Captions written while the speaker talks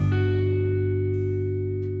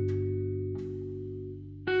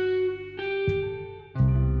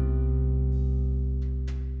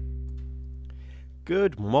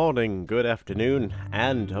Good morning, good afternoon,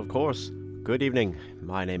 and of course, good evening.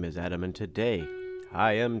 My name is Adam, and today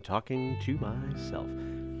I am talking to myself.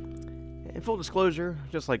 In full disclosure,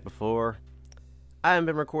 just like before, I haven't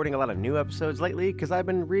been recording a lot of new episodes lately because I've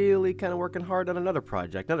been really kind of working hard on another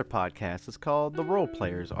project, another podcast. It's called The Roll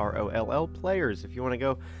Players, R-O-L-L Players. If you want to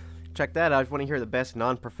go check that out, if you want to hear the best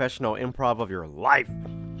non-professional improv of your life.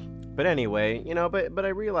 But anyway, but I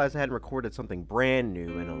realized I hadn't recorded something brand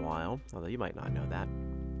new in a while, although you might not know that.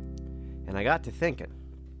 And I got to thinking.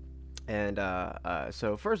 And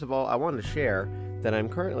so first of all, I wanted to share that I'm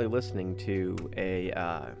currently listening to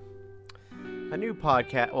a new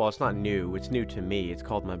podcast. Well, it's not new. It's new to me. It's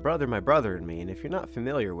called My Brother, and Me. And if you're not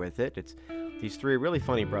familiar with it, it's these three really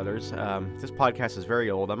funny brothers. This podcast is very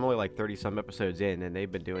old. I'm only like 30-some episodes in, and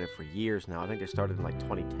they've been doing it for years now. I think they started in like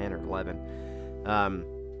 2010 or 11.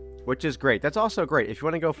 Which is great. That's also great. If you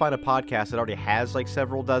want to go find a podcast that already has like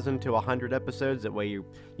several dozen to 100 episodes, that way you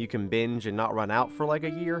can binge and not run out for like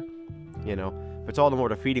a year, But it's all the more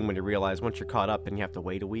defeating when you realize once you're caught up and you have to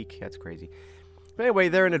wait a week. That's crazy. But anyway,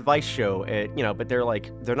 they're an advice show, but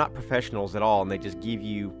they're not professionals at all, and they just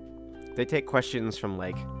they take questions from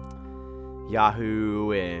like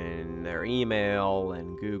Yahoo and their email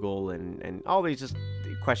and Google and all these just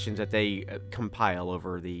questions that they compile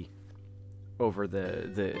over the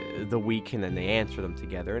week, and then they answer them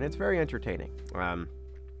together, and it's very entertaining.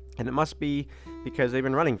 And it must be because they've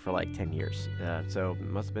been running for like 10 years, so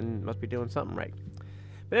must be doing something right.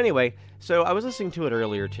 But anyway, so I was listening to it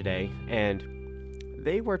earlier today, and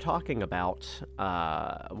they were talking about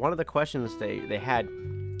one of the questions they had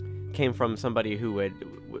came from somebody who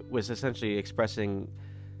was essentially expressing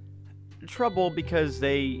trouble because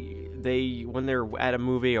they when they're at a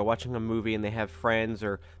movie or watching a movie and they have friends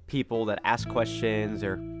or people that ask questions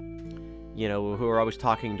or who are always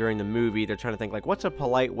talking during the movie, they're trying to think like, what's a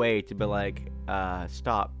polite way to be like,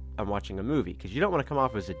 stop, I'm watching a movie, because you don't want to come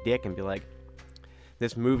off as a dick and be like,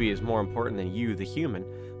 this movie is more important than you, the human.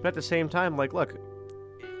 But at the same time, like, look,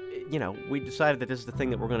 we decided that this is the thing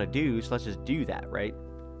that we're going to do, so let's just do that, right?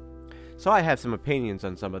 So I have some opinions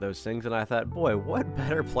on some of those things, and I thought, boy, what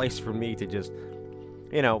better place for me to just,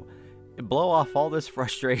 blow off all this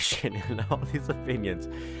frustration and all these opinions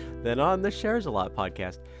than on the Shares a Lot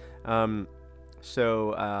podcast.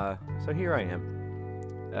 So here I am.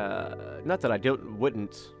 Not that I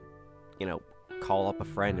wouldn't, call up a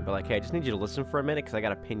friend and be like, hey, I just need you to listen for a minute because I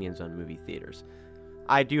got opinions on movie theaters.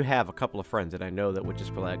 I do have a couple of friends that I know that would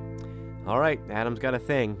just be like, all right, Adam's got a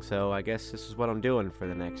thing, so I guess this is what I'm doing for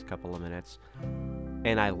the next couple of minutes.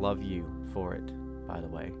 And I love you for it, by the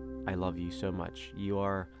way. I love you so much. You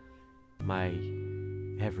are my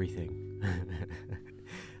everything.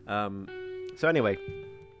 So anyway,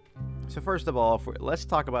 so first of all, let's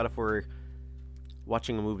talk about if we're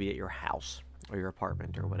watching a movie at your house or your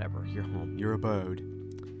apartment or whatever, your home, your abode,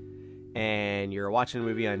 and you're watching a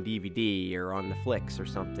movie on DVD or on the Flicks or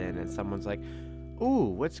something, and someone's like, ooh,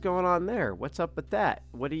 what's going on there? What's up with that?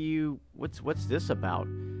 What's this about?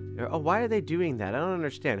 Oh, why are they doing that? I don't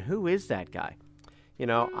understand. Who is that guy?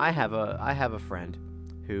 I have a friend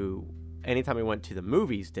who, anytime we went to the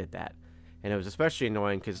movies, did that. And it was especially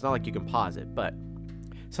annoying because it's not like you can pause it. But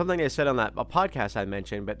something they said on a podcast I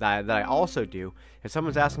mentioned, but that I also do, if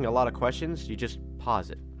someone's asking a lot of questions, you just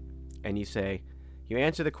pause it. And you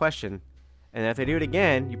answer the question, and if they do it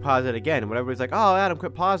again, you pause it again. And when everybody's like, oh, Adam,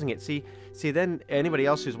 quit pausing it. See, then anybody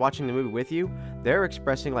else who's watching the movie with you, they're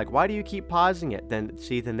expressing like, why do you keep pausing it? Then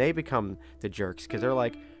they become the jerks because they're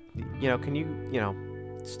like, can you,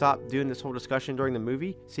 stop doing this whole discussion during the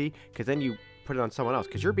movie? See, because then you put it on someone else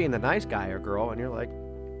because you're being the nice guy or girl, and you're like,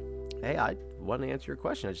 hey, I want to answer your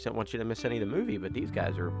question. I just don't want you to miss any of the movie. But these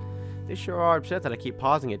guys they sure are upset that I keep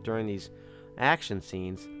pausing it during these action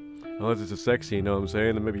scenes. Unless it's a sex scene, you know what I'm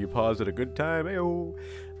saying? Then maybe you pause at a good time. Ayo.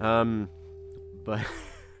 But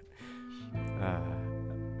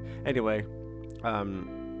anyway,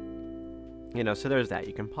 so there's that.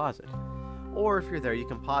 You can pause it. Or if you're there, you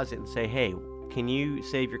can pause it and say, hey, can you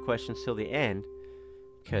save your questions till the end?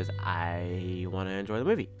 Because I want to enjoy the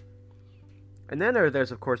movie. And then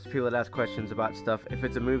there's, of course, the people that ask questions about stuff. If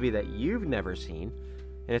it's a movie that you've never seen,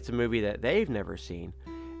 and it's a movie that they've never seen,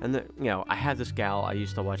 and I had this gal I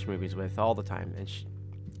used to watch movies with all the time, and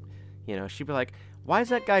she'd be like, why is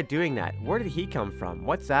that guy doing that? Where did he come from?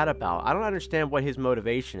 What's that about? I don't understand what his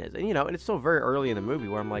motivation is. And, and it's still very early in the movie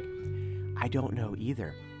where I'm like, I don't know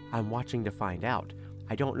either. I'm watching to find out.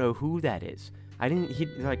 I don't know who that is.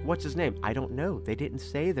 What's his name? I don't know. They didn't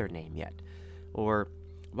say their name yet. Or,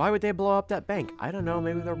 why would they blow up that bank? I don't know.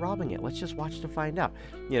 Maybe they're robbing it. Let's just watch to find out.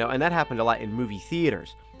 And that happened a lot in movie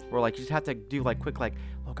theaters. Where, you just have to do, quick, look,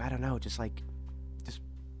 I don't know, just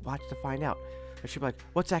watch to find out. And she'd be like,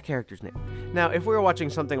 what's that character's name? Now, if we were watching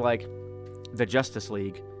something like the Justice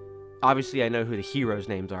League, obviously I know who the heroes'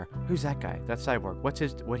 names are. Who's that guy? That's Cyborg.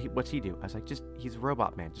 What's he do? I was like, he's a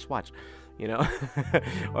robot, man. Just watch, you know?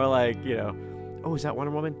 Or like, you know, oh, is that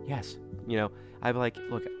Wonder Woman? Yes. You know, I'd be like,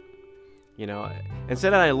 look, you know,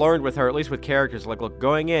 instead I learned with her, at least with characters, like, look,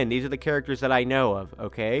 going in, these are the characters that I know of,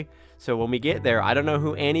 okay? So when we get there, I don't know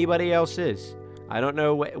who anybody else is. I don't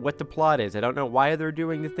know what the plot is. I don't know why they're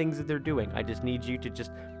doing the things that they're doing. I just need you to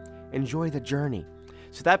just enjoy the journey.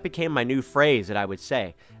 So that became my new phrase that I would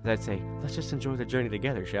say. I'd say, let's just enjoy the journey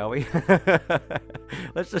together, shall we?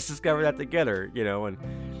 Let's just discover that together, you know, and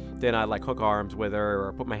then I'd like hook arms with her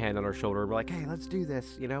or put my hand on her shoulder and be like, hey, let's do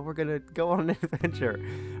this. You know, we're going to go on an adventure.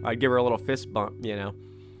 I'd give her a little fist bump, you know.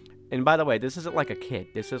 And by the way, this isn't like a kid.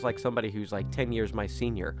 This is like somebody who's like 10 years my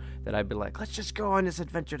senior that I'd be like, let's just go on this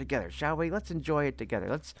adventure together, shall we? Let's enjoy it together.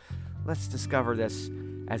 Let's discover this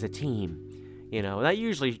as a team. You know, and that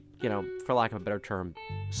usually, you know, for lack of a better term,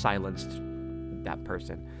 silenced that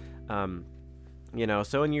person. You know,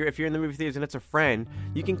 so if you're in the movie theaters and it's a friend,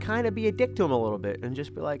 you can kind of be a dick to them a little bit and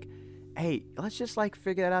just be like, hey, let's just like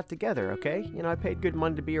figure that out together, okay? You know, I paid good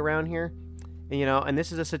money to be around here. And, you know, and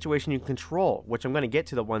this is a situation you can control, which I'm going to get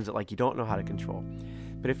to the ones that like you don't know how to control.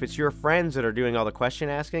 But if it's your friends that are doing all the question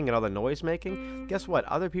asking and all the noise making, guess what?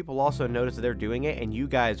 Other people also notice that they're doing it, and you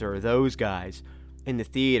guys are those guys in the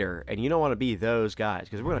theater, and you don't want to be those guys,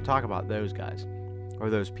 because we're going to talk about those guys,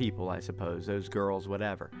 or those people, I suppose, those girls,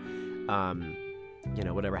 whatever, you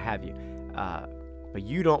know, whatever have you, but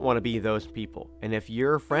you don't want to be those people. And if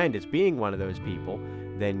your friend is being one of those people,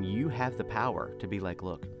 then you have the power to be like,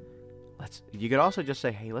 look, you could also just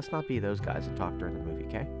say, hey, let's not be those guys and talk during the movie,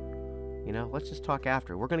 okay? You know, let's just talk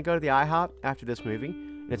after. We're going to go to the IHOP after this movie,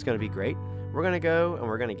 and it's going to be great. We're going to go, and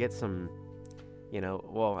we're going to get some, you know,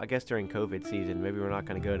 well, I guess during COVID season, maybe we're not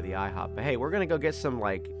going to go to the IHOP. But, hey, we're going to go get some,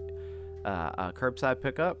 like, curbside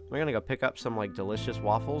pickup. We're going to go pick up some, like, delicious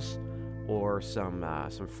waffles or some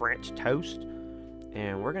French toast.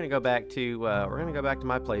 And we're going to go back to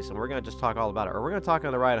my place, and we're going to just talk all about it. Or we're going to talk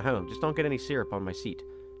on the ride home. Just don't get any syrup on my seat.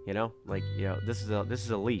 You know? Like, you know, this is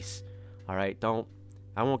a lease. All right? You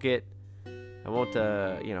know,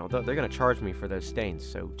 they're going to charge me for those stains.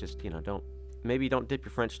 So just, you know, don't dip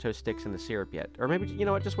your French toast sticks in the syrup yet. Or maybe, you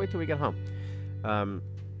know what, just wait till we get home.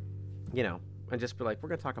 You know, and just be like, we're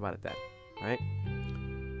going to talk about it then, right?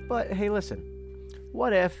 But, hey, listen,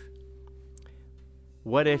 what if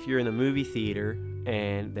you're in the movie theater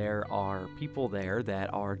and there are people there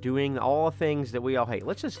that are doing all the things that we all hate?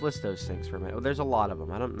 Let's just list those things for a minute. Well, there's a lot of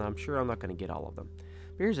them. I'm sure I'm not going to get all of them.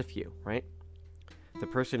 But here's a few, right? The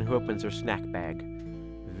person who opens their snack bag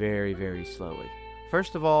very, very slowly.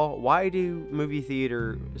 First of all, why do movie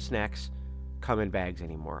theater snacks come in bags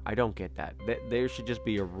anymore? I don't get that. There should just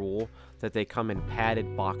be a rule that they come in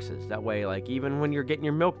padded boxes. That way, like, even when you're getting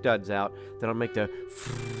your Milk Duds out, they don't make the...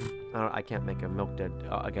 I can't make a Milk Dud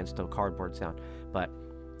against a cardboard sound. But,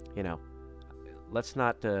 you know, let's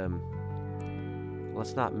not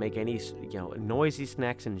make any, you know, noisy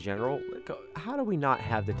snacks in general. How do we not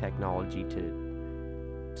have the technology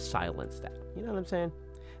to silence that? You know what I'm saying?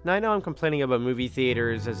 Now, I know I'm complaining about movie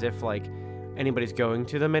theaters as if, like, anybody's going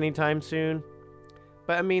to them anytime soon.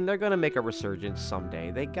 But, I mean, they're going to make a resurgence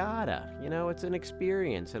someday. They gotta. You know, it's an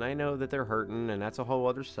experience. And I know that they're hurting, and that's a whole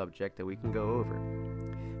other subject that we can go over.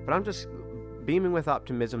 But I'm just beaming with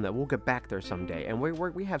optimism that we'll get back there someday. And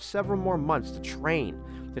we have several more months to train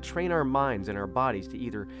our minds and our bodies to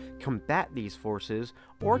either combat these forces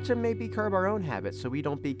or to maybe curb our own habits so we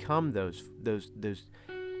don't become those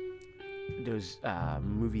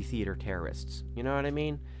movie theater terrorists. You know what I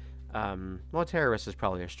mean? Well, terrorist is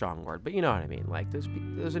probably a strong word, but you know what I mean. Like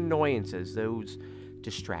those annoyances, those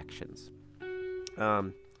distractions.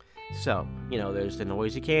 So, you know, there's the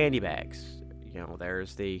noisy candy bags. You know,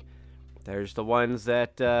 there's the ones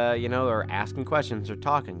that, you know, are asking questions or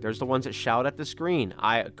talking. There's the ones that shout at the screen.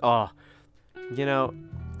 You know,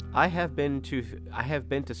 I have been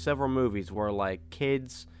to several movies where, like,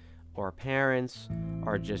 kids or parents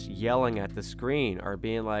are just yelling at the screen or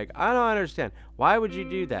being like, I don't understand. Why would you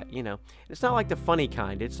do that? You know, it's not like the funny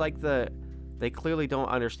kind. It's like they clearly don't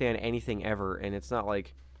understand anything ever, and it's not,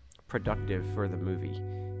 like, productive for the movie.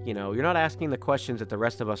 You know, you're not asking the questions that the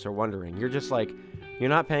rest of us are wondering. You're just like, you're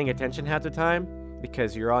not paying attention half the time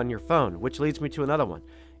because you're on your phone, which leads me to another one.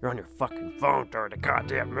 You're on your fucking phone during the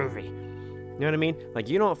goddamn movie. You know what I mean? Like,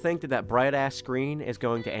 you don't think that bright-ass screen is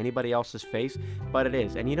going to anybody else's face, but it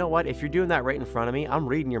is. And you know what? If you're doing that right in front of me, I'm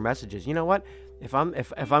reading your messages. You know what? If I'm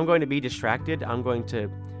going to be distracted, I'm going to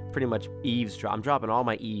pretty much eavesdrop. I'm dropping all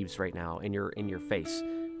my eaves right now in your face.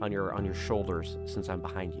 on your shoulders since I'm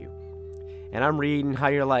behind you. And I'm reading how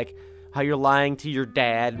you're lying to your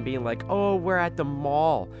dad and being like, "Oh, we're at the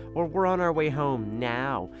mall," or "We're on our way home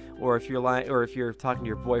now," or if you're talking to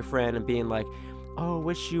your boyfriend and being like, "Oh,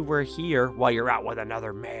 wish you were here," while you're out with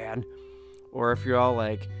another man, or if you're all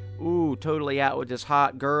like, "Ooh, totally out with this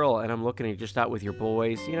hot girl," and I'm looking at you just out with your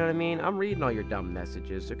boys. You know what I mean? I'm reading all your dumb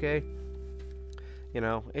messages, okay? You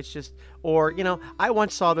know, it's just, or, you know, I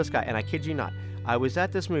once saw this guy, and I kid you not, I was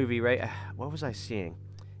at this movie, right? What was I seeing?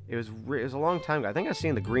 It was a long time ago. I think I was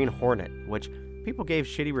seeing The Green Hornet, which people gave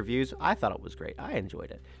shitty reviews. I thought it was great. I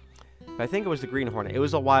enjoyed it. But I think it was The Green Hornet. It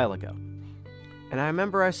was a while ago. And I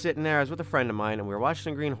remember I was sitting there. I was with a friend of mine, and we were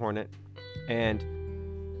watching The Green Hornet. And,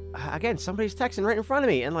 again, somebody's texting right in front of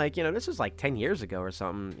me. And, like, you know, this was like 10 years ago or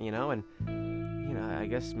something, you know. And, you know, I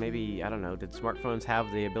guess maybe, I don't know, did smartphones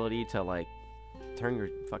have the ability to, like, turn your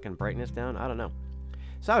fucking brightness down? I don't know.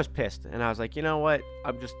 So I was pissed. And I was like, you know what?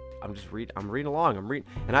 I'm reading along.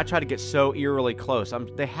 And I tried to get so eerily close.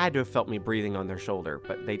 They had to have felt me breathing on their shoulder,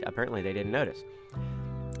 but apparently they didn't notice.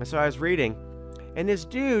 And so I was reading, and this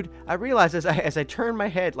dude, I realized as I turned my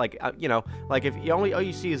head, like, you know, like if you all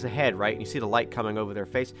you see is the head, right? And you see the light coming over their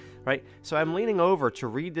face, right? So I'm leaning over to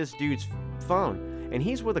read this dude's phone, and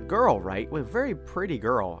he's with a girl, right? With a very pretty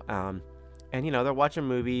girl. And, you know, they're watching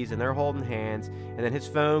movies, and they're holding hands, and then his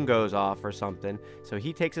phone goes off or something. So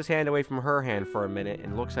he takes his hand away from her hand for a minute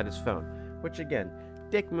and looks at his phone. Which, again,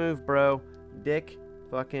 dick move, bro. Dick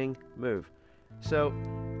fucking move. So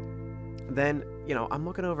then, you know, I'm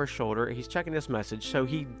looking over his shoulder. He's checking this message. So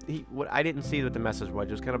what I didn't see what the message was.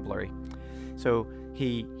 It was kind of blurry. So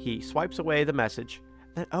he swipes away the message,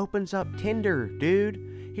 then opens up Tinder,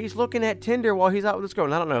 dude. He's looking at Tinder while he's out with this girl.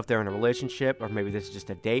 And I don't know if they're in a relationship or maybe this is just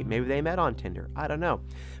a date. Maybe they met on Tinder. I don't know.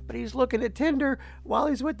 But he's looking at Tinder while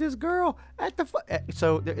he's with this girl at the...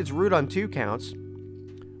 So it's rude on 2 counts.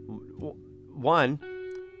 1,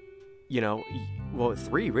 you know, well,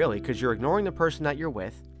 3 really, because you're ignoring the person that you're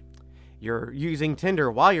with. You're using Tinder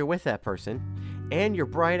while you're with that person. And your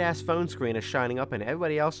bright-ass phone screen is shining up in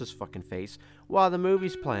everybody else's fucking face while the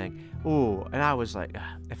movie's playing. Ooh, and I was like,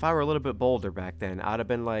 if I were a little bit bolder back then, I'd have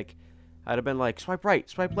been like, swipe right,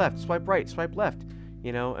 swipe left, swipe right, swipe left,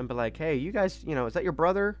 you know, and be like, hey, you guys, you know, is that your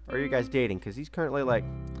brother, or are you guys dating? Because he's currently like,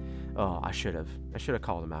 oh, I should have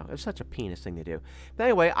called him out. It was such a penis thing to do. But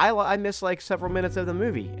anyway, I missed like several minutes of the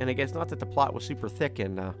movie, and I guess not that the plot was super thick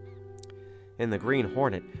in The Green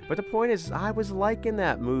Hornet, but the point is, I was liking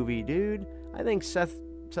that movie, dude. I think Seth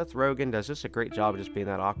Rogen does just a great job of just being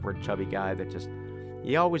that awkward, chubby guy that just,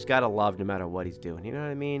 you always gotta love no matter what he's doing. You know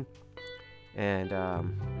what I mean? And, I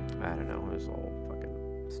don't know. It was a whole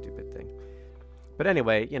fucking stupid thing. But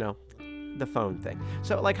anyway, you know, the phone thing.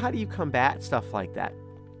 So, like, how do you combat stuff like that?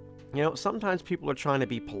 You know, sometimes people are trying to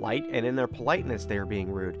be polite, and in their politeness, they're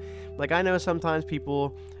being rude. Like, I know sometimes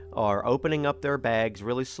people are opening up their bags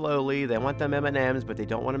really slowly. They want them M&Ms, but they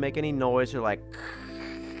don't want to make any noise. They're like...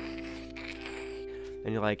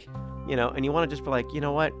 And you're like, you know, and you want to just be like, you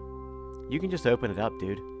know what? You can just open it up,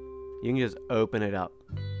 dude. You can just open it up.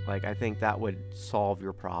 Like, I think that would solve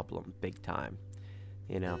your problem big time.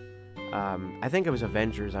 You know? I think it was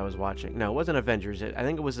Avengers I was watching. No, it wasn't Avengers. I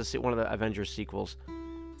think it was one of the Avengers sequels.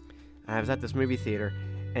 I was at this movie theater,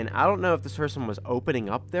 and I don't know if this person was opening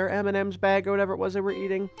up their M&M's bag or whatever it was they were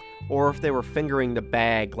eating, or if they were fingering the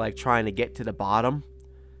bag, like trying to get to the bottom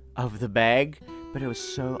of the bag. But it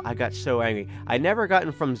was I got so angry. I'd never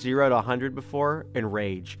gotten from 0 to 100 before in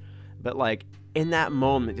rage. But, like, in that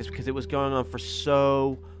moment, just because it was going on for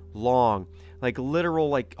so long, like, literal,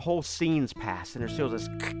 like, whole scenes passed, and there's still this,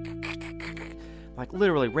 like,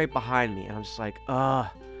 literally right behind me. And I'm just like,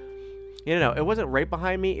 You know, it wasn't right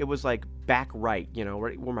behind me. It was, like, back right, you know,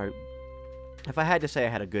 where my... If I had to say I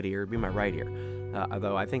had a good ear, it'd be my right ear.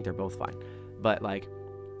 Although I think they're both fine. But, like...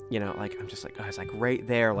 You know, like, I'm just like, oh, it's like right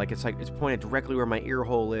there. Like, it's pointed directly where my ear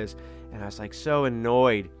hole is. And I was like so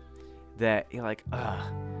annoyed that, you know, like,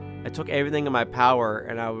 I took everything in my power,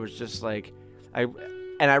 and I was just like, I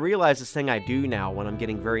realized this thing I do now when I'm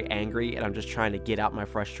getting very angry and I'm just trying to get out my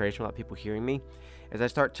frustration without people hearing me, is I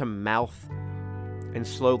start to mouth and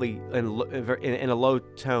slowly, in a low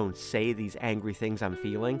tone, say these angry things I'm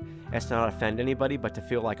feeling, as to not offend anybody, but to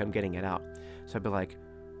feel like I'm getting it out. So I'd be like,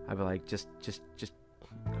 just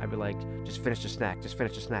finish the snack, just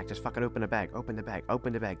fucking open the bag,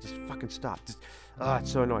 just fucking stop,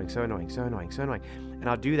 it's so annoying. And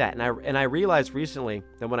I'll do that, and I realized recently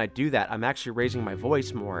that when I do that, I'm actually raising my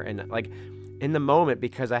voice more, and like, in the moment,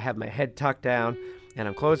 because I have my head tucked down, and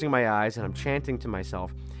I'm closing my eyes, and I'm chanting to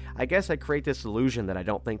myself, I guess I create this illusion that I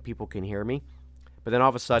don't think people can hear me, but then all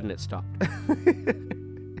of a sudden it stopped.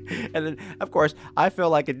 And then, of course, I feel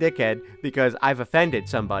like a dickhead because I've offended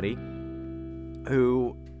somebody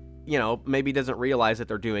who, you know, maybe doesn't realize that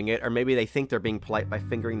they're doing it, or maybe they think they're being polite by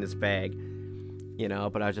fingering this bag, you know,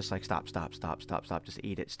 but I was just like, stop, just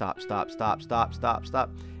eat it, stop.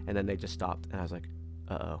 And then they just stopped, and I was like,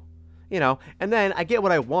 uh-oh. You know, and then I get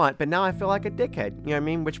what I want, but now I feel like a dickhead, you know what I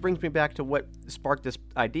mean? Which brings me back to what sparked this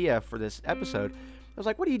idea for this episode. I was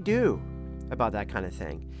like, what do you do about that kind of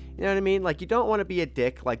thing? You know what I mean? Like, you don't want to be a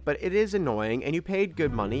dick, like, but it is annoying, and you paid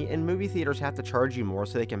good money, and movie theaters have to charge you more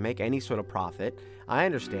so they can make any sort of profit. I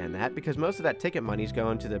understand that, because most of that ticket money's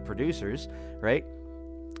going to the producers, right?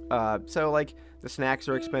 So, like, the snacks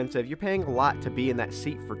are expensive. You're paying a lot to be in that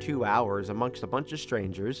seat for 2 hours amongst a bunch of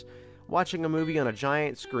strangers, watching a movie on a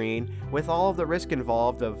giant screen with all of the risk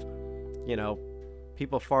involved of, you know,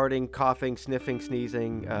 people farting, coughing, sniffing,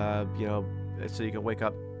 sneezing, you know, so you can wake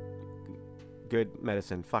up. Good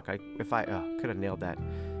medicine. Fuck, could have nailed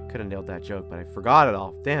that joke, but I forgot it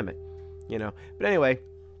all. Damn it. You know, but anyway,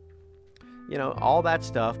 you know, all that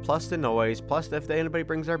stuff, plus the noise, plus if anybody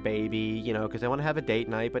brings their baby, you know, because they want to have a date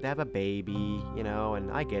night, but they have a baby, you know,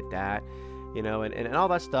 and I get that. You know, and all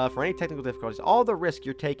that stuff, or any technical difficulties, all the risk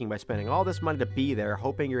you're taking by spending all this money to be there,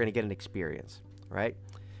 hoping you're going to get an experience, right?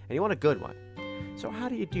 And you want a good one. So how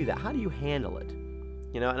do you do that? How do you handle it?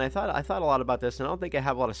 You know, and I thought a lot about this, and I don't think I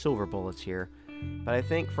have a lot of silver bullets here. But I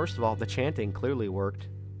think, first of all, the chanting clearly worked.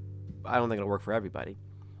 I don't think it'll work for everybody,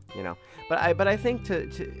 you know. But I think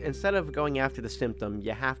to instead of going after the symptom,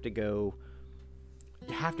 you have to go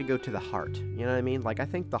to the heart. You know what I mean? Like, I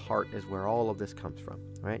think the heart is where all of this comes from,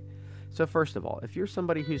 right? So first of all, if you're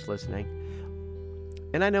somebody who's listening,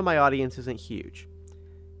 and I know my audience isn't huge,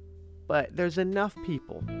 but there's enough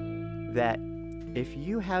people that if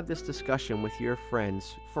you have this discussion with your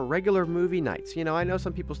friends for regular movie nights, you know, I know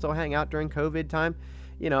some people still hang out during COVID time,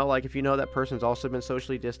 you know, like if you know that person's also been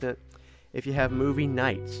socially distant, if you have movie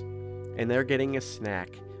nights and they're getting a snack,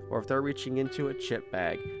 or if they're reaching into a chip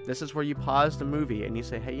bag, this is where you pause the movie and you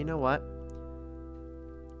say, hey, you know what?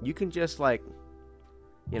 You can just like,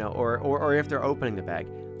 you know, or if they're opening the bag,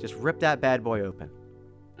 just rip that bad boy open.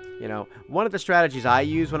 You know, one of the strategies I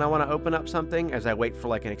use when I want to open up something is I wait for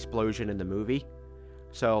like an explosion in the movie.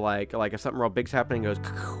 So like if something real big's happening, it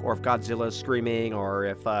goes, or if Godzilla's screaming, or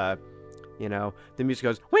if you know, the music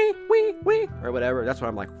goes wee wee wee or whatever, that's when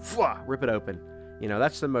I'm like, rip it open. You know,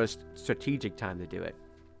 that's the most strategic time to do it.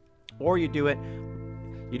 Or you do it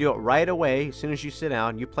right away as soon as you sit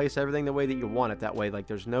down. You place everything the way that you want it. That way, like,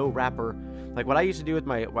 there's no wrapper. Like what I used to do with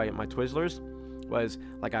my Twizzlers was,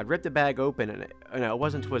 like, I'd rip the bag open, and it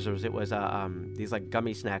wasn't Twizzlers. It was these like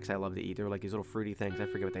gummy snacks I love to eat. They're like these little fruity things. I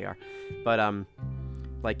forget what they are, but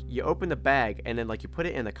like, you open the bag and then like you put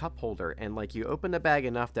it in the cup holder, and like you open the bag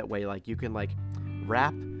enough that way like you can like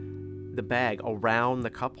wrap the bag around the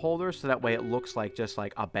cup holder, so that way it looks like just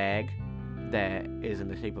like a bag that is in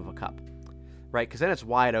the shape of a cup, right? Because then it's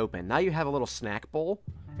wide open. Now you have a little snack bowl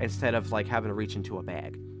instead of like having to reach into a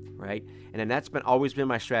bag, right? And then that's always been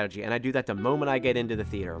my strategy, and I do that the moment I get into the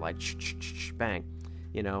theater, like bang,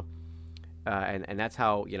 you know. And that's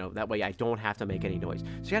how, you know, that way I don't have to make any noise.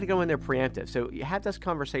 So you got to go in there preemptive. So you have this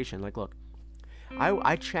conversation like, look,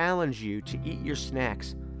 I challenge you to eat your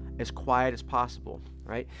snacks as quiet as possible,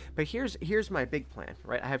 right? But here's my big plan,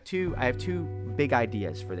 right? I have two big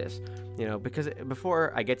ideas for this, you know, because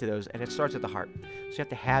before I get to those, and it starts at the heart. So you have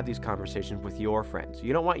to have these conversations with your friends.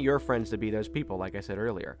 You don't want your friends to be those people, like I said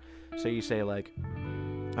earlier. So you say like,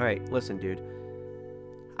 all right, listen, dude,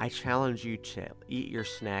 I challenge you to eat your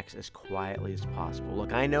snacks as quietly as possible.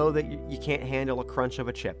 Look, I know that you can't handle a crunch of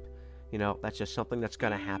a chip. You know, that's just something that's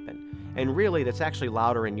going to happen. And really, that's actually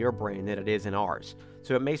louder in your brain than it is in ours.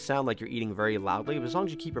 So it may sound like you're eating very loudly, but as long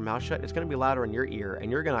as you keep your mouth shut, it's going to be louder in your ear, and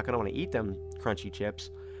you're not going to want to eat them crunchy chips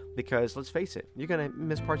because, let's face it, you're going to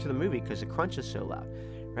miss parts of the movie because the crunch is so loud,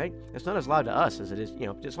 right? It's not as loud to us as it is, you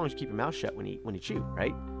know, as long as you keep your mouth shut when you chew,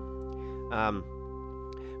 right?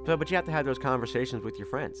 But you have to have those conversations with your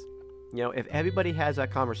friends. You know, if everybody has that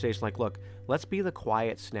conversation, like, look, let's be the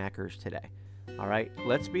quiet snackers today. All right,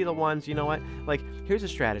 let's be the ones. You know what? Like, here's a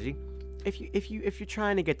strategy. If you're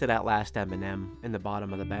trying to get to that last M&M in the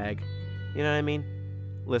bottom of the bag, you know what I mean?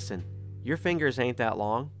 Listen, your fingers ain't that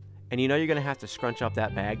long, and you know you're gonna have to scrunch up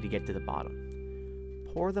that bag to get to the bottom.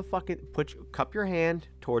 Cup your hand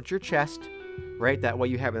towards your chest, right? That way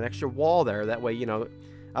you have an extra wall there. That way, you know,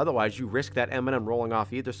 otherwise you risk that M&M rolling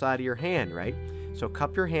off either side of your hand, right? So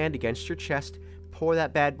cup your hand against your chest, pour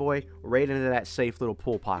that bad boy right into that safe little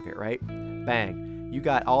pool pocket, right? Bang. You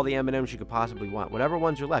got all the M&Ms you could possibly want. Whatever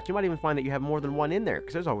ones are left. You might even find that you have more than one in there,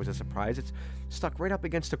 because there's always a surprise. It's stuck right up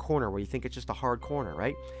against a corner where you think it's just a hard corner,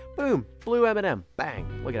 right? Boom, blue M&M,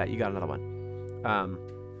 bang. Look at that, you got another one.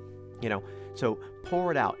 You know, so pour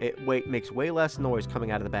it out. It makes way less noise coming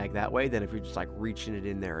out of the bag that way than if you're just like reaching it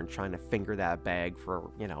in there and trying to finger that bag for,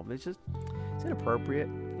 you know, it's inappropriate,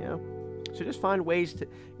 you know. So just find ways to,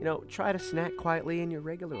 you know, try to snack quietly in your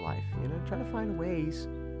regular life, you know, try to find ways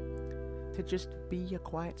to just be a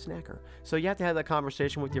quiet snacker. So you have to have that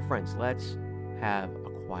conversation with your friends. Let's have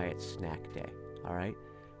a quiet snack day, all right?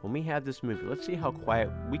 When we have this movie, let's see how quiet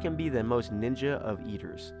we can be, the most ninja of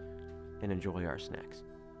eaters, and enjoy our snacks.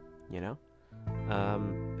 You know,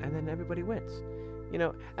 and then everybody wins, you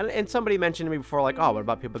know, and somebody mentioned to me before, like, oh, what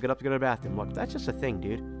about people get up to go to the bathroom? Look, that's just a thing,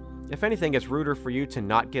 dude. If anything, it's ruder for you to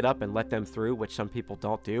not get up and let them through, which some people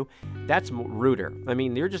don't do. That's ruder. I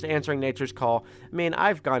mean, you're just answering nature's call. I mean,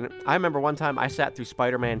 I remember one time I sat through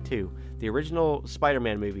Spider-Man 2, the original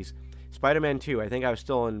Spider-Man movies. Spider-Man 2, I think I was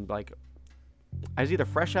still in, like, I was either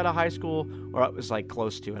fresh out of high school or I was, like,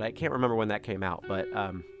 close to it. I can't remember when that came out, but,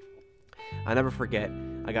 I'll never forget,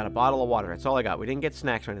 I got a bottle of water. That's all I got. We didn't get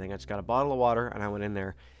snacks or anything. I just got a bottle of water, and I went in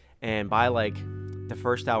there. And by, like, the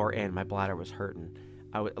first hour in, my bladder was hurting.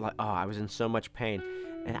 I was in so much pain.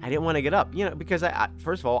 And I didn't want to get up, you know, because,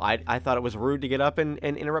 first of all, I thought it was rude to get up and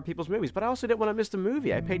interrupt people's movies. But I also didn't want to miss the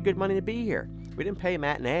movie. I paid good money to be here. We didn't pay a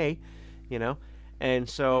matinee, you know. And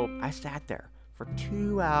so I sat there for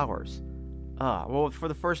 2 hours. For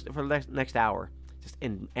the next hour. Just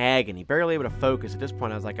in agony, barely able to focus. At this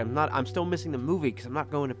point, I was like, I'm still missing the movie because I'm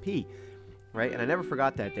not going to pee, right? And I never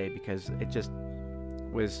forgot that day because it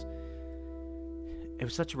was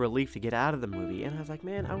such a relief to get out of the movie. And I was like,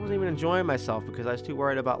 man, I wasn't even enjoying myself because I was too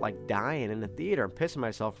worried about, like, dying in the theater and pissing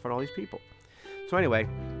myself in front of all these people. So anyway,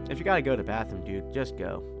 if you gotta go to the bathroom, dude, just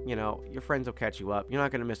go. You know, your friends will catch you up. You're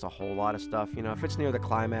not gonna miss a whole lot of stuff. You know, if it's near the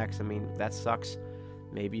climax, I mean, that sucks.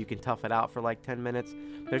 Maybe you can tough it out for like 10 minutes.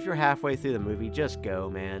 But if you're halfway through the movie, just go,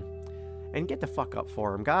 man. And get the fuck up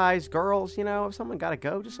for them. Guys, girls, you know, if someone got to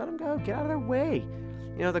go, just let them go. Get out of their way.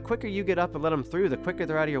 You know, the quicker you get up and let them through, the quicker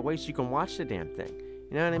they're out of your way so you can watch the damn thing.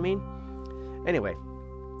 You know what I mean? Anyway,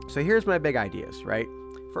 so here's my big ideas, right?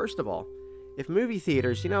 First of all, if movie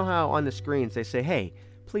theaters, you know how on the screens they say, hey,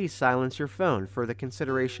 please silence your phone for the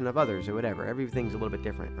consideration of others or whatever. Everything's a little bit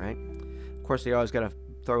different, right? Of course, they always got to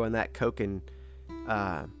throw in that Coke and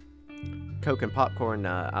popcorn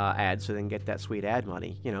ad so they can get that sweet ad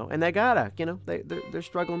money, you know, and they gotta, you know, they're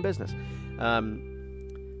struggling business.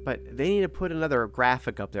 But they need to put another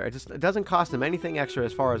graphic up there. It doesn't cost them anything extra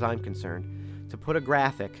as far as I'm concerned to put a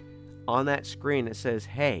graphic on that screen that says,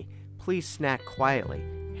 hey, please snack quietly.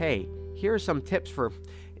 Hey, here are some tips for,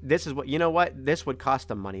 this is what, you know what, this would cost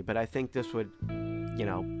them money, but I think this would, you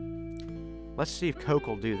know, let's see if Coke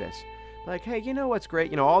will do this. Like, hey, you know what's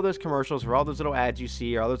great? You know, all those commercials or all those little ads you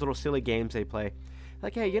see or all those little silly games they play.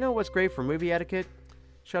 Like, hey, you know what's great for movie etiquette?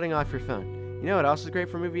 Shutting off your phone. You know what else is great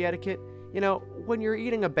for movie etiquette? You know, when you're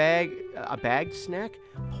eating a bagged snack,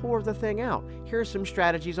 pour the thing out. Here's some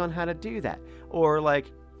strategies on how to do that. Or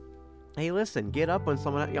like, hey, listen, get up when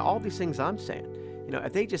someone, you know, all these things I'm saying. You know,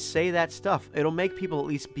 if they just say that stuff, it'll make people at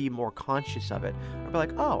least be more conscious of it. Or be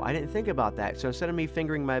like, oh, I didn't think about that. So instead of me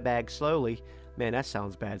fingering my bag slowly, man, that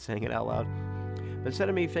sounds bad saying it out loud. But instead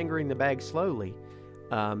of me fingering the bag slowly,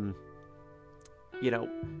 you know,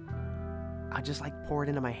 I just like pour it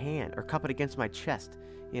into my hand or cup it against my chest,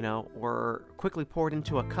 you know, or quickly pour it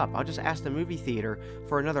into a cup. I'll just ask the movie theater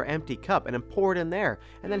for another empty cup and then pour it in there.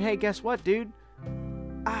 And then, hey, guess what, dude?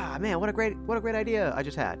 Ah, man, what a great idea I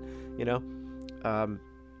just had, you know?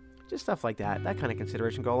 Just stuff like that. That kind of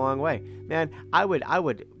consideration go a long way. Man, let's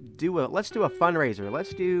do a fundraiser.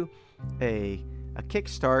 Let's do a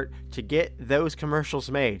kickstart to get those commercials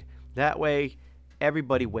made. That way,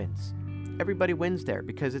 everybody wins. Everybody wins there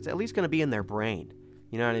because it's at least going to be in their brain.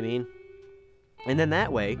 You know what I mean? And then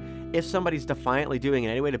that way, if somebody's defiantly doing it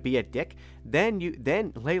anyway to be a dick, then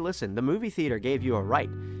hey, listen, the movie theater gave you a right,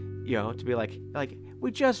 you know, to be like, we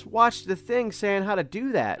just watched the thing saying how to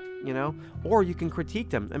do that, you know? Or you can critique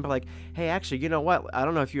them and be like, hey, actually, you know what? I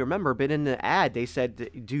don't know if you remember, but in the ad, they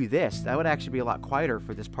said do this. That would actually be a lot quieter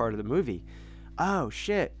for this part of the movie. Oh,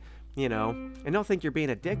 shit. You know? And don't think you're being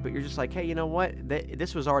a dick, but you're just like, hey, you know what?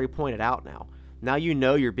 This was already pointed out now. Now you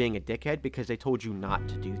know you're being a dickhead because they told you not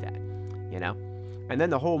to do that, you know? And then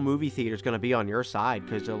the whole movie theater is going to be on your side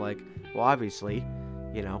because they're like, well, obviously,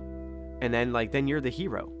 you know? And then, like, then you're the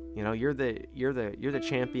hero. You know, you're the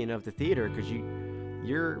champion of the theater because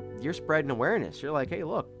you're spreading awareness. You're like, hey,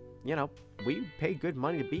 look, you know, we paid good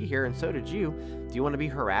money to be here, and so did you. Do you want to be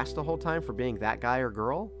harassed the whole time for being that guy or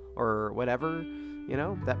girl or whatever? You you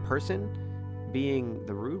know, that person being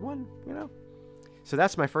the rude one, you know? So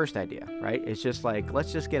that's my first idea, right? It's just like,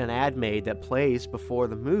 let's just get an ad made that plays before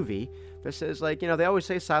the movie that says, like, you know, they always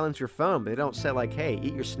say silence your phone, but they don't say, like, hey,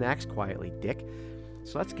 eat your snacks quietly, dick.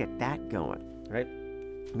 So let's get that going, right?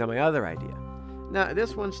 Now, my other idea. Now,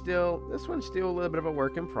 this one's still a little bit of a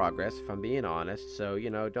work in progress, if I'm being honest. So,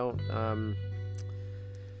 you know, don't,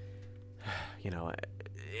 you know,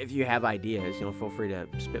 if you have ideas, you know, feel free to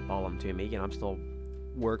spitball them to me. You know, I'm still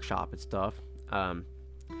workshopping stuff.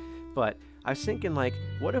 But I was thinking, like,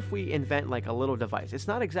 what if we invent, like, a little device? It's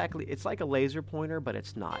not exactly, it's like a laser pointer, but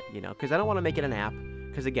it's not, you know, because I don't want to make it an app.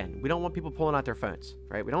 Because, again, we don't want people pulling out their phones,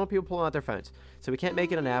 right? We don't want people pulling out their phones. So we can't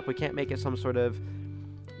make it an app. We can't make it some sort of,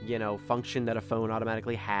 you know, function that a phone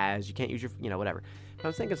automatically has. You can't use your, you know, whatever. But I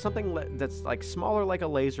was thinking something that's, like, smaller, like a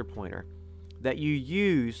laser pointer that you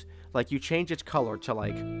use, like, you change its color to,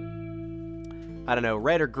 like, I don't know,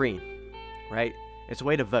 red or green, right? It's a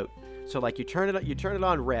way to vote. So, like, you turn it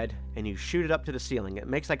on red, and you shoot it up to the ceiling. It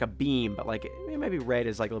makes, like, a beam, but, like, maybe red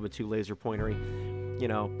is, like, a little bit too laser pointery, you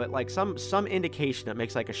know, but, like, some indication that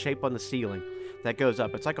makes, like, a shape on the ceiling that goes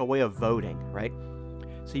up. It's like a way of voting, right?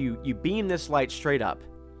 So you beam this light straight up,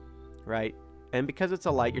 right? And because it's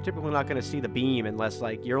a light, you're typically not going to see the beam unless,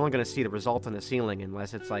 like, you're only going to see the result on the ceiling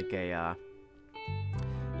unless it's, like, a,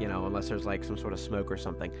 you know, unless there's, like, some sort of smoke or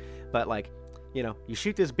something. But, like, you know, you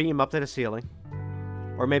shoot this beam up to the ceiling,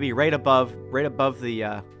 or maybe right above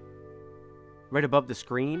the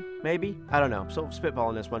screen, maybe? I don't know. So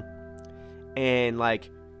spitballing this one. And, like,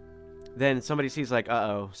 then somebody sees, like,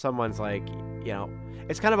 uh-oh, someone's, like, you know,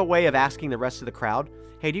 it's kind of a way of asking the rest of the crowd,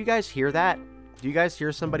 hey, do you guys hear that? Do you guys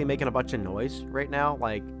hear somebody making a bunch of noise right now?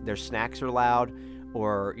 Like, their snacks are loud,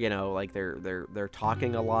 or, you know, like, they're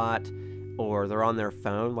talking a lot, or they're on their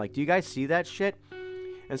phone. Like, do you guys see that shit?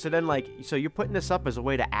 And so then, like, so you're putting this up as a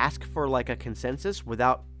way to ask for, like, a consensus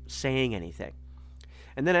without saying anything.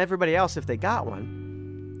 And then everybody else, if they got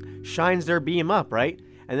one, shines their beam up, right?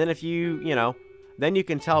 And then if you know, then you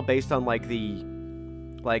can tell based on, like,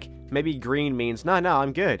 like, maybe green means, no,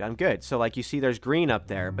 I'm good. So, like, you see there's green up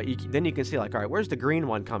there, but then you can see, like, all right, where's the green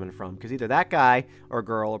one coming from? Because either that guy or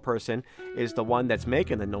girl or person is the one that's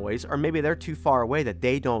making the noise, or maybe they're too far away that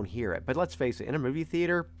they don't hear it. But let's face it, in a movie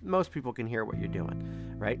theater, most people can hear what you're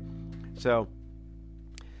doing, right? So,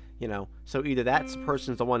 you know, so either that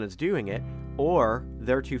person's the one that's doing it, or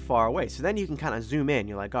they're too far away. So then you can kind of zoom in.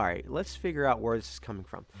 You're like, all right, let's figure out where this is coming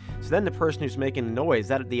from. So then the person who's making the noise,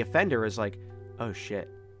 that the offender is like, oh shit,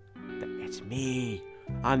 it's me.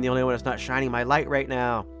 I'm the only one that's not shining my light right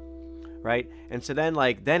now, right? And so then,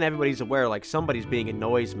 like, then everybody's aware, like, somebody's being a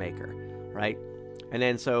noisemaker, right? And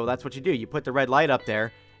then so that's what you do. You put the red light up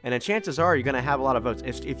there, and then chances are you're going to have a lot of votes.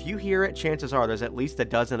 If you hear it, chances are there's at least a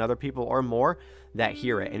dozen other people or more that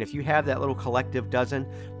hear it. And if you have that little collective dozen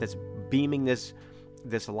that's beaming this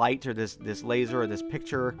light or this laser or this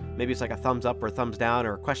picture, maybe it's like a thumbs up or a thumbs down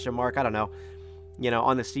or a question mark, I don't know, you know,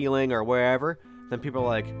 on the ceiling or wherever, then people are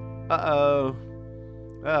like, uh-oh,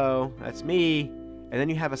 that's me. And then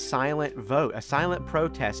you have a silent vote, a silent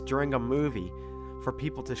protest during a movie for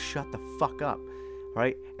people to shut the fuck up,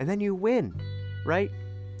 right? And then you win, right?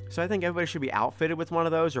 So I think everybody should be outfitted with one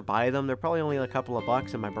of those or buy them. They're probably only a couple of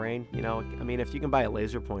bucks in my brain, you know. I mean, if you can buy a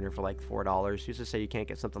laser pointer for like $4, who's to say you can't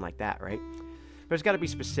get something like that, right? But it's got to be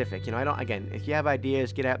specific, you know. Again, if you have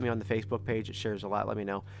ideas, get at me on the Facebook page. It shares a lot. Let me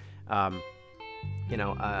know. You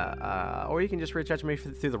know, or you can just reach out to me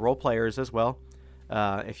through the role players as well.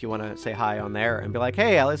 If you want to say hi on there and be like,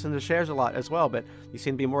 hey, I listen to Shares a Lot as well, but you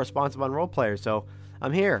seem to be more responsive on role players, so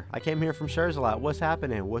I'm here. I came here from Shares a Lot. What's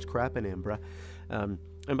happening? What's crapping, bruh?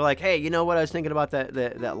 And be like, hey, you know what? I was thinking about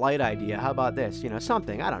that light idea. How about this? You know,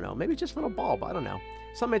 something. I don't know. Maybe just a little bulb. I don't know.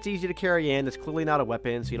 Something that's easy to carry in. That's clearly not a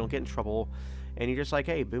weapon, so you don't get in trouble. And you're just like,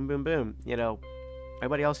 hey, boom, boom, boom. You know,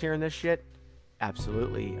 everybody else hearing this shit?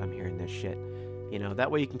 Absolutely, I'm hearing this shit. You know,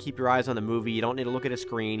 that way you can keep your eyes on the movie. You don't need to look at a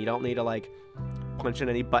screen. You don't need to, like, punch in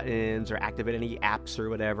any buttons or activate any apps or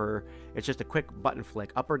whatever. It's just a quick button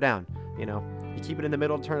flick, up or down. You know, you keep it in the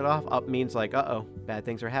middle, turn it off. Up means like, uh-oh, bad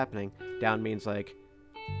things are happening. Down means like,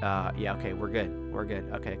 yeah, okay, we're good. We're good.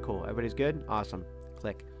 Okay, cool. Everybody's good? Awesome.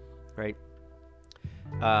 Click. Right?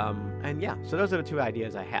 And yeah, so those are the two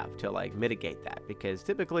ideas I have to, like, mitigate that. Because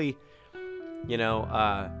typically, you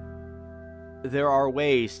know, there are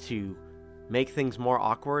ways to make things more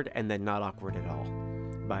awkward and then not awkward at all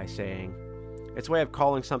by saying, it's a way of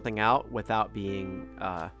calling something out without being,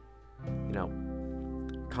 you know,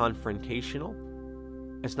 confrontational.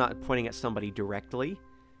 It's not pointing at somebody directly,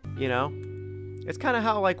 you know. It's kind of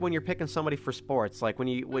how, like, when you're picking somebody for sports, like when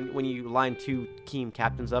you line two team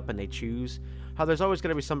captains up and they choose, how there's always going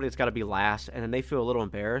to be somebody that's got to be last, and then they feel a little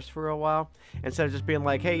embarrassed for a while, instead of just being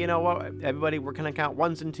like, hey, you know what, everybody, we're going to count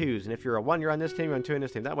ones and twos, and if you're a one, you're on this team, you're on two on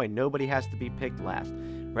this team. That way nobody has to be picked last,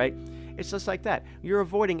 right? It's just like that. You're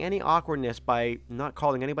avoiding any awkwardness by not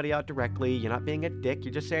calling anybody out directly. You're not being a dick.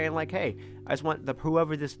 You're just saying, like, hey, I just want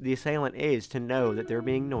whoever the assailant is to know that they're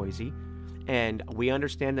being noisy. And we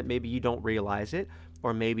understand that maybe you don't realize it,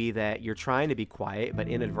 or maybe that you're trying to be quiet, but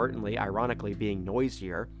inadvertently, ironically, being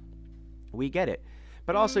noisier. We get it.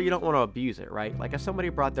 But also, you don't want to abuse it, right? Like, if somebody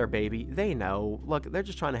brought their baby, they know, look, they're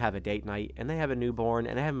just trying to have a date night, and they have a newborn,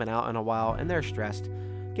 and they haven't been out in a while, and they're stressed.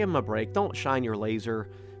 Give them a break. Don't shine your laser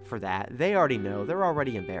for that. They already know. They're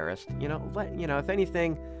already embarrassed. If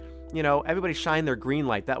anything, everybody shine their green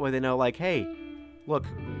light. That way they know, like, hey, look,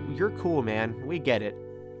 you're cool, man. We get it.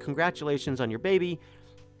 Congratulations on your baby.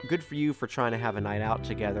 Good for you for trying to have a night out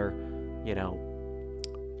together.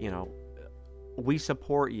 We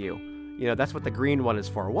support you. That's what the green one is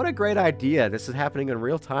for. What a great idea. This is happening in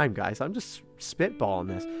real time, guys. I'm just spitballing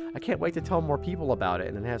this. I can't wait to tell more people about it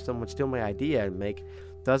and then have someone steal my idea and make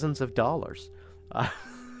dozens of dollars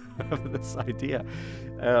of this idea.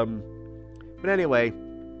 But anyway,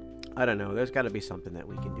 I don't know. There's got to be something that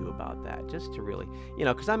we can do about that, just to really,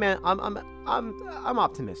 because I'm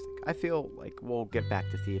optimistic. I feel like we'll get back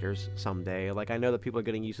to theaters someday. Like, I know that people are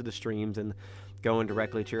getting used to the streams and going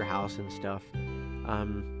directly to your house and stuff.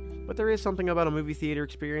 But there is something about a movie theater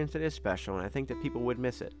experience that is special, and I think that people would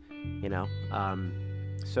miss it.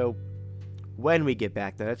 So when we get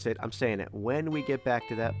back, that's it. I'm saying it. When we get back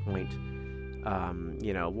to that point,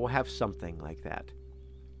 we'll have something like that.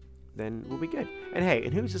 Then we'll be good. And hey,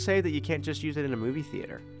 and who's to say that you can't just use it in a movie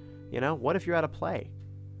theater? What if you're at a play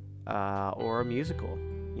or a musical,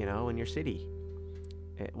 in your city?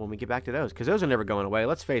 When we get back to those, because those are never going away.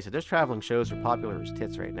 Let's face it, those traveling shows are popular as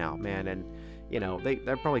tits right now, man. And,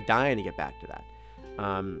 they're probably dying to get back to that.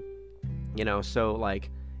 So, like,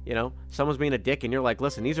 someone's being a dick and you're like,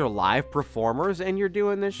 listen, these are live performers and you're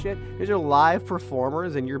doing this shit. These are live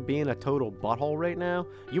performers and you're being a total butthole right now.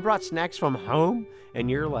 You brought snacks from home and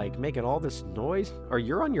you're like making all this noise, or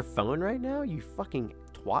you're on your phone right now, you fucking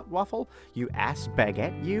twat waffle, you ass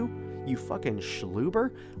baguette, you fucking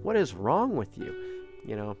schluber. What is wrong with you?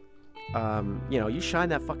 You shine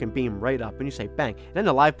that fucking beam right up and you say bang, and then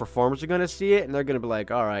the live performers are gonna see it and they're gonna be like,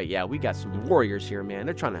 all right, yeah, we got some warriors here, man.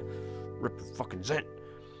 They're trying to rip the fucking zent.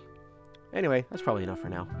 Anyway, that's probably enough for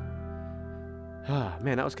now.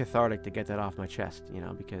 Man, that was cathartic to get that off my chest,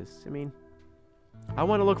 because, I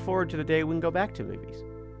want to look forward to the day we can go back to movies.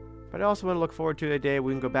 But I also want to look forward to the day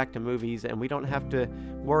we can go back to movies and we don't have to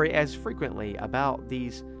worry as frequently about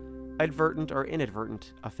these advertent or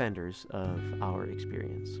inadvertent offenders of our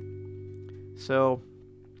experience. So,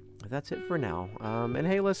 that's it for now. And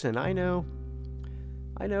hey, listen, I know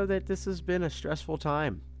that this has been a stressful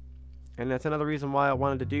time. And that's another reason why I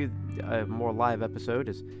wanted to do a more live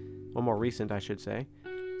episode, more recent, I should say.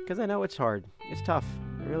 Because I know it's hard. It's tough.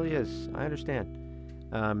 It really is. I understand.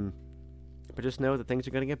 But just know that things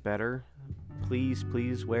are going to get better. Please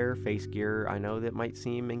wear face gear. I know that might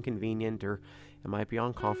seem inconvenient or it might be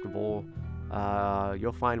uncomfortable.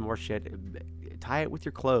 You'll find more shit. Tie it with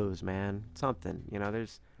your clothes, man. Something.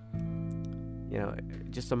 There's...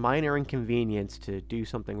 just a minor inconvenience to do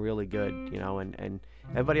something really good, and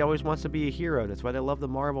everybody always wants to be a hero. That's why they love the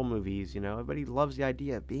Marvel movies, Everybody loves the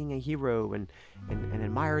idea of being a hero and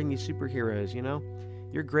admiring these superheroes,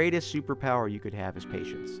 Your greatest superpower you could have is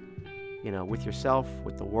patience, with yourself,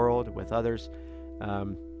 with the world, with others.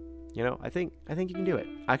 I think you can do it.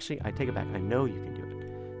 Actually, I take it back. I know you can do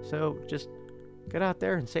it. So just get out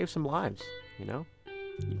there and save some lives, You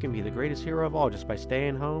can be the greatest hero of all just by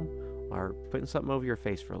staying home or putting something over your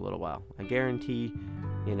face for a little while. I guarantee,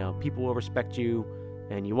 people will respect you,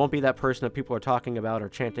 and you won't be that person that people are talking about or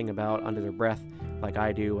chanting about under their breath like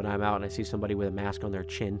I do when I'm out and I see somebody with a mask on their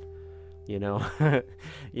chin. You don't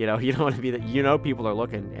want to be that. People are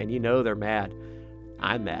looking, and they're mad.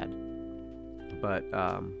 I'm mad. But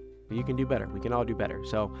you can do better. We can all do better.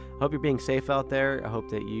 So I hope you're being safe out there. I hope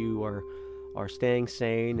that you are staying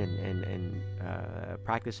sane and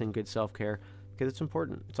practicing good self-care, because it's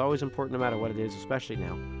important. It's always important no matter what it is, especially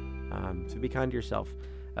now. So be kind to yourself.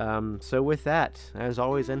 So with that, as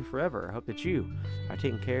always and forever, I hope that you are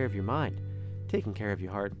taking care of your mind, taking care of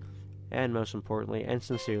your heart, and most importantly and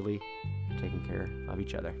sincerely, taking care of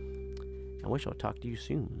each other. And we shall talk to you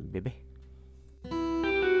soon, baby.